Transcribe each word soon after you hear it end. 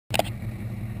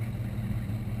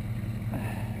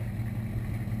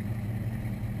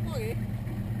maybe.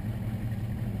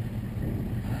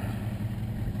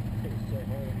 It's so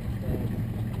hard on this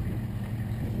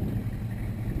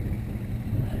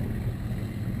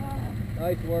stuff.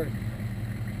 Nice work.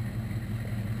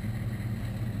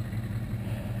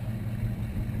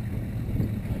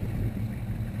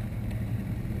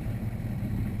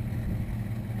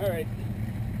 All right.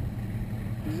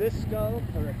 Is this skull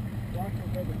or rock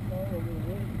like a skull over the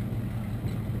wood?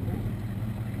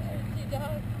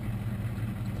 Dog.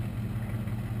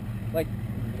 Like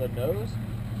the nose?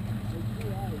 There's two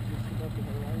eyes just above the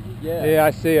horizon. Yeah. Yeah,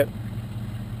 I see it.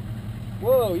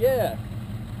 Whoa, yeah.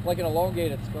 Like an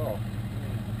elongated skull.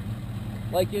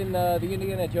 Like in the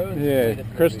Indiana Jones. Yeah, movie.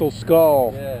 crystal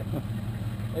skull. Yeah.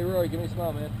 Hey Roy, give me a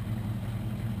smile, man.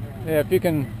 Yeah, if you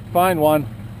can find one.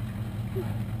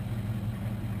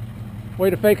 Way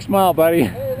to fake smile, buddy.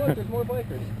 Hey, look, there's more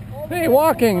bikers. Oh, Hey,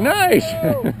 walking, nice.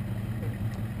 oh.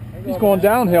 He's going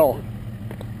downhill.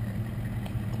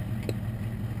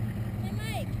 Hey,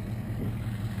 Mike.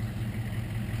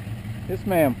 Yes,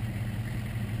 ma'am.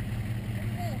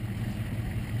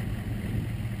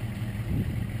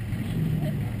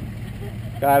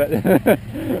 Got it.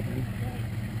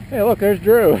 Hey, look, there's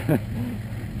Drew.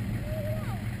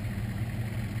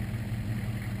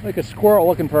 Like a squirrel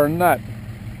looking for a nut.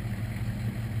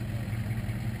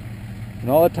 And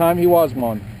all the time he was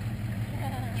one.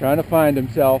 Trying to find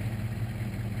himself.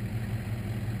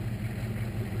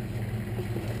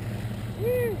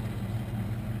 Woo.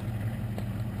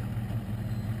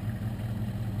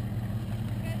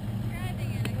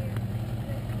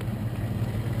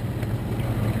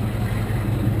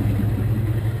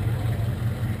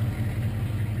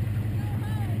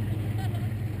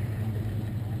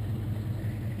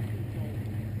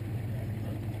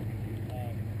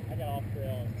 I got off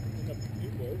trail, it's a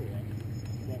beautiful overlook,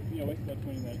 but wasted about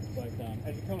 20 minutes. But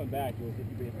as you're coming back, you'll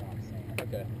be in a lot of sand.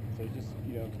 Okay. So just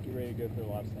get ready to go through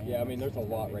a lot of sand. Yeah, I mean there's a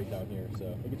lot right down here, so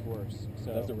It gets worse.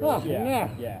 So that's a really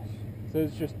yeah. So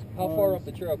it's just How far up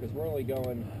the trail? Because we're only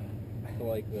going to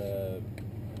like the.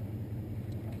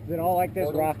 Is it all like this,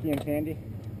 Portal? rocky and sandy?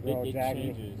 It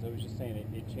changes. I was just saying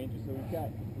it changes. So we've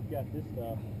got this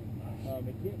stuff.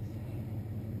 It gets.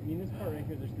 I mean, this part right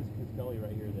here. There's this gully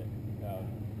right here that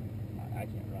I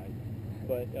can't ride,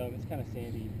 but it's kind of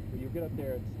sandy. But you'll get up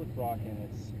there. It's slick rock and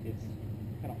it's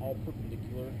kind of all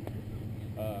perpendicular.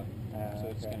 So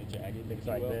it's kind of jagged. It's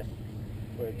like this,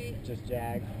 where it's just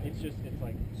jagged. It's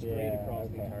like straight Yeah, across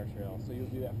the okay. entire trail. So you'll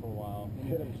do that for a while. Then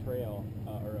you've got a trail,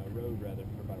 or a road rather,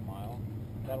 for about a mile.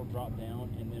 That'll drop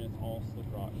down, and then it's all slick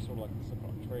rock, sort of like the slick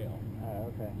rock trail. Oh,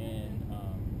 okay. And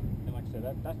like I said,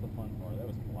 that's the fun part. That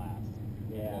was a blast.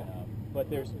 Yeah. And,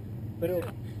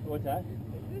 what's that?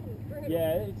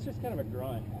 Yeah, it's just kind of a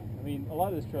grunt. I mean, a lot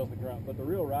of this trail's the grunt, but the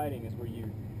real riding is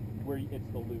where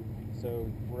it's the loop.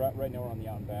 So right now we're on the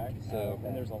out and back. So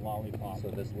and there's a lollipop. So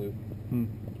this loop.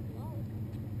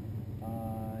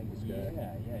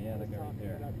 Yeah, that guy right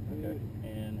there. Okay.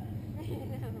 And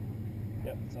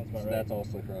yep, sounds about So right. that's all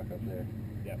slick rock up there.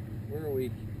 Yep. Where are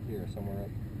we? Here, somewhere up.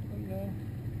 Okay.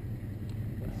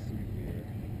 Let's see here.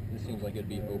 This seems like it'd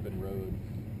be open road.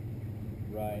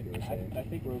 Right. I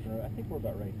think we're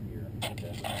about right here.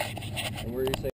 Okay. And where are you saying?